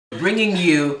bringing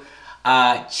you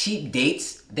cheap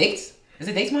dates. Dates? Is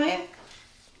it dates, Maya?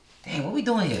 Dang, what we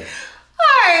doing here? All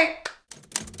right.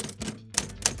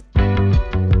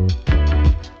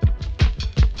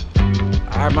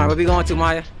 All right, Maya, where we going to,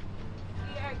 Maya? We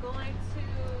are going to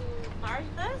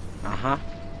Martha's. Uh-huh.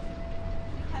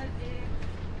 Because it's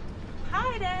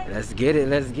Pi Day. Let's get it,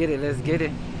 let's get it, let's get it.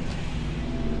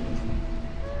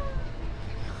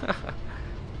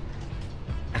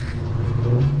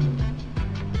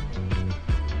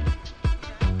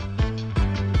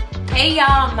 Hey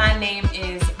y'all, my name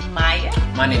is Maya.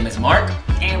 My name is Mark.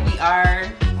 And we are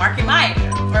Mark and Maya,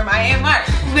 or Maya and Mark.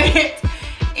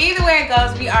 Either way it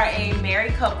goes, we are a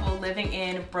married couple living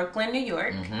in Brooklyn, New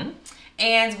York.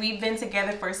 And we've been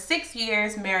together for 6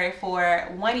 years, married for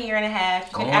 1 year and a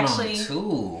half. Going on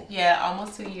 2. Yeah,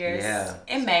 almost 2 years. Yeah.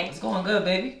 In May. It's going good,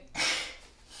 baby.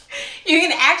 You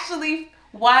can actually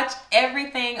watch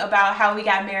everything about how we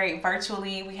got married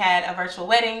virtually. We had a virtual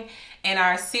wedding, and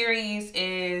our series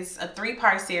is a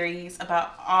 3-part series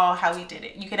about all how we did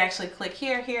it. You could actually click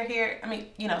here, here, here. I mean,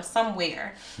 you know,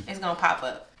 somewhere it's gonna pop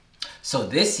up. So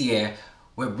this year,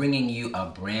 we're bringing you a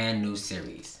brand new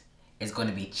series. It's going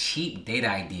to be cheap date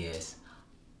ideas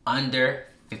under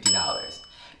 $50.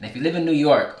 Now, if you live in New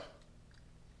York,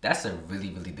 that's a really,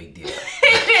 really big deal.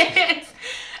 It is.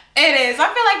 It is.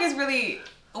 I feel like it's really,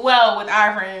 well, with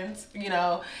our friends, you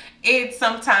know, it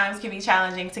sometimes can be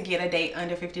challenging to get a date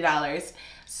under $50.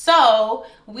 So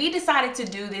we decided to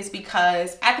do this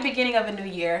because at the beginning of a new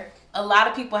year, a lot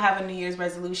of people have a New Year's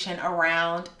resolution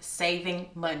around saving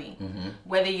money.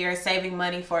 Whether you're saving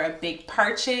money for a big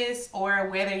purchase or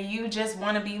whether you just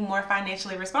want to be more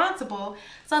financially responsible.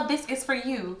 So this is for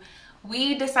you.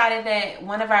 We decided that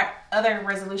one of our other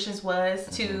resolutions was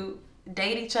to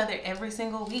date each other every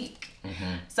single week.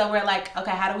 So we're like,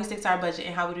 okay, how do we stick to our budget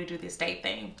and how would we do this date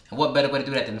thing? And what better way to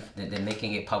do that than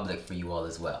making it public for you all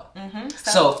as well?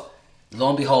 So lo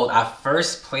and behold, our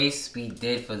first place we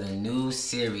did for the new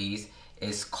series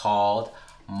is called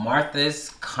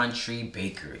Martha's Country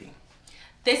Bakery.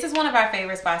 This is one of our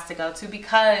favorite spots to go to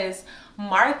because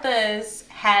Martha's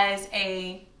has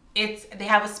they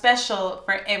have a special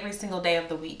for every single day of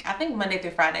the week. I think Monday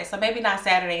through Friday, so maybe not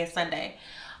Saturday and Sunday.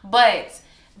 But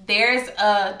there's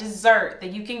a dessert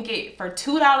that you can get for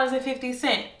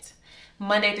 $2.50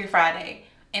 Monday through Friday.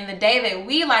 And the day that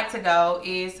we like to go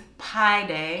is Pi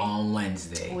Day. On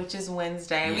Wednesday. Which is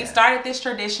Wednesday. Yeah. We started this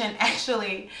tradition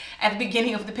actually at the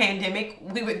beginning of the pandemic.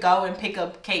 We would go and pick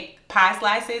up cake pie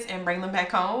slices and bring them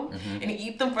back home and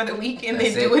eat them for the week and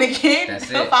then do it again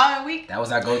the following week. That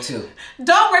was our go-to.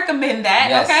 Don't recommend that,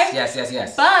 yes, okay?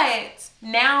 Yes. But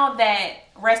now that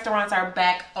restaurants are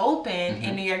back open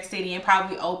in New York City and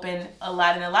probably open in a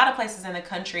lot of places in the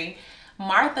country,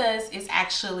 Martha's is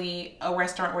actually a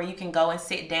restaurant where you can go and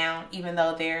sit down even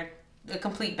though they're a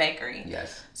complete bakery.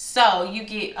 Yes. So you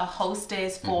get a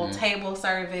hostess, full table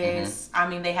service. I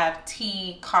mean, they have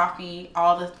tea, coffee,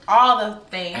 all the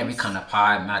things. Every kind of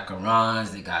pie,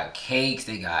 macarons, they got cakes,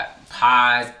 they got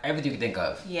pies, everything you can think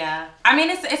of. Yeah. I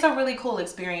mean, it's a really cool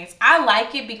experience. I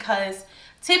like it because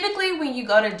typically when you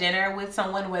go to dinner with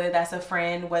someone, whether that's a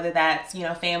friend, whether that's, you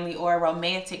know, family or a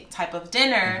romantic type of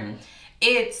dinner,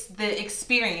 it's the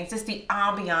experience, it's the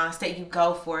ambiance that you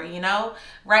go for, you know,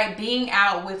 right? Being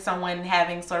out with someone and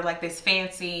having sort of like this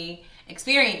fancy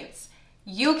experience,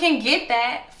 you can get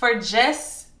that for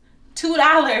just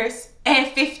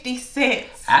 $2.50.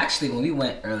 Actually, when we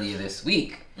went earlier this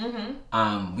week,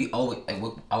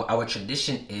 our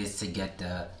tradition is to get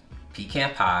the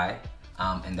pecan pie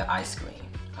and the ice cream,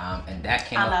 and that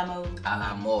came a la mode. A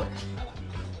la mode.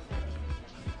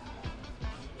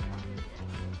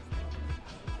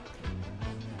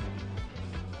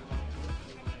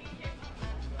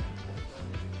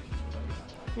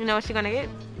 You know what you're gonna get?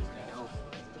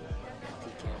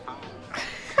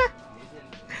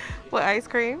 What, ice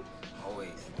cream?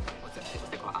 Always. What's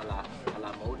they called? A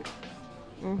la mode?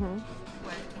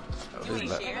 What? Do we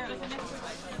share?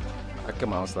 I get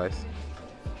my own slice.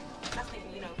 I think,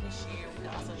 you know, if we share, we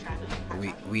could also try to...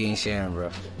 We ain't sharing,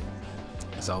 bro.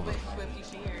 It's over. But if you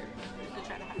share, we could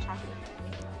try to hot chocolate.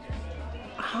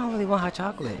 I don't really want hot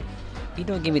chocolate. You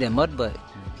don't give me that mud butt.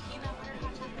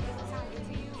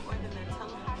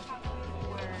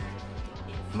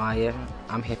 Maya,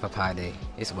 I'm here for Pi Day.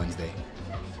 It's Wednesday.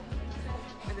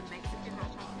 For the Mexican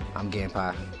hot chocolate? I'm getting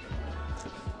pie.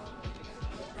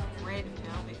 Red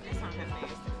velvet. That sounds kind of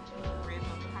nasty. Red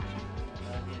velvet hot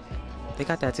chocolate. They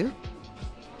got that too?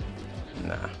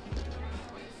 Nah.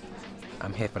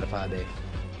 I'm here for the Pi Day.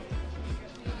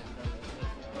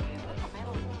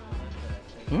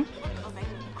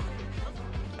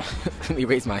 Let me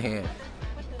raise my hand.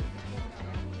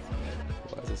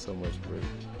 so much brick.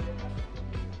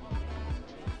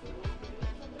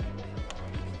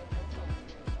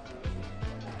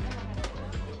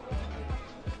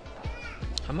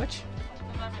 How much?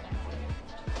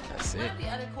 That's it. One of the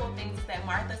other cool things is that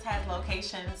Martha's has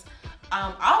locations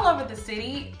all over the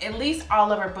city, at least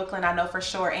all over Brooklyn, I know for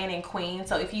sure, and in Queens.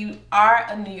 So if you are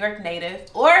a New York native,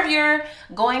 or if you're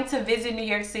going to visit New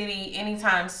York City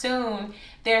anytime soon,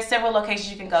 there are several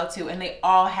locations you can go to, and they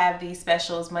all have these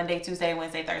specials Monday, Tuesday,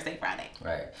 Wednesday, Thursday, Friday.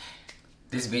 Right.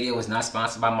 This video was not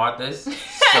sponsored by Martha's.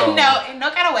 So no, in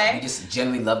no kind of way. We just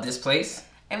generally love this place.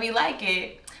 And we like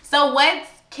it. So what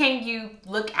can you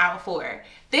look out for?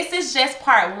 This is just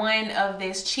part one of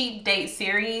this cheap date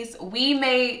series. We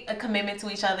made a commitment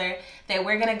to each other that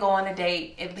we're gonna go on a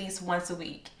date at least once a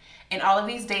week. And all of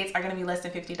these dates are gonna be less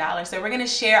than $50. So we're gonna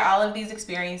share all of these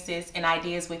experiences and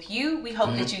ideas with you. We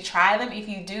hope that you try them. If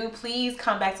you do, please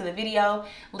come back to the video,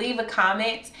 leave a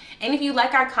comment. And if you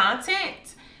like our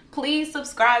content, please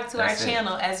subscribe to our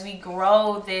channel as we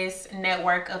grow this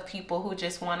network of people who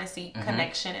just wanna see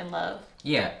connection and love.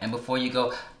 Yeah, and before you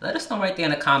go, let us know right there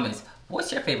in the comments,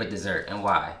 what's your favorite dessert and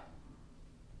why?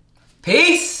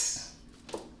 Peace!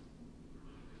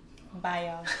 Bye,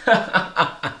 y'all.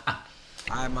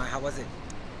 Hi, Ma, how was it? It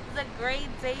was a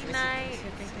great date night.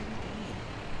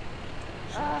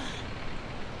 I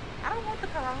don't want the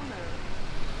corona.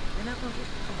 You're not gonna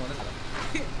come on, let's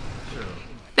go. Sure.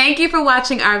 Thank you for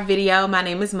watching our video. My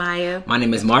name is Maya. My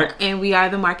name is Mark. And we are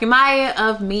the Mark and Maya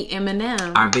of Meet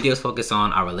Eminem. Our videos focus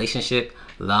on our relationship,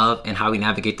 love, and how we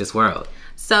navigate this world.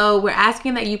 So we're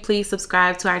asking that you please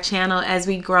subscribe to our channel as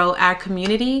we grow our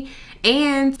community.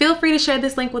 And feel free to share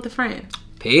this link with a friend.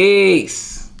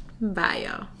 Peace. Bye,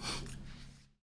 y'all.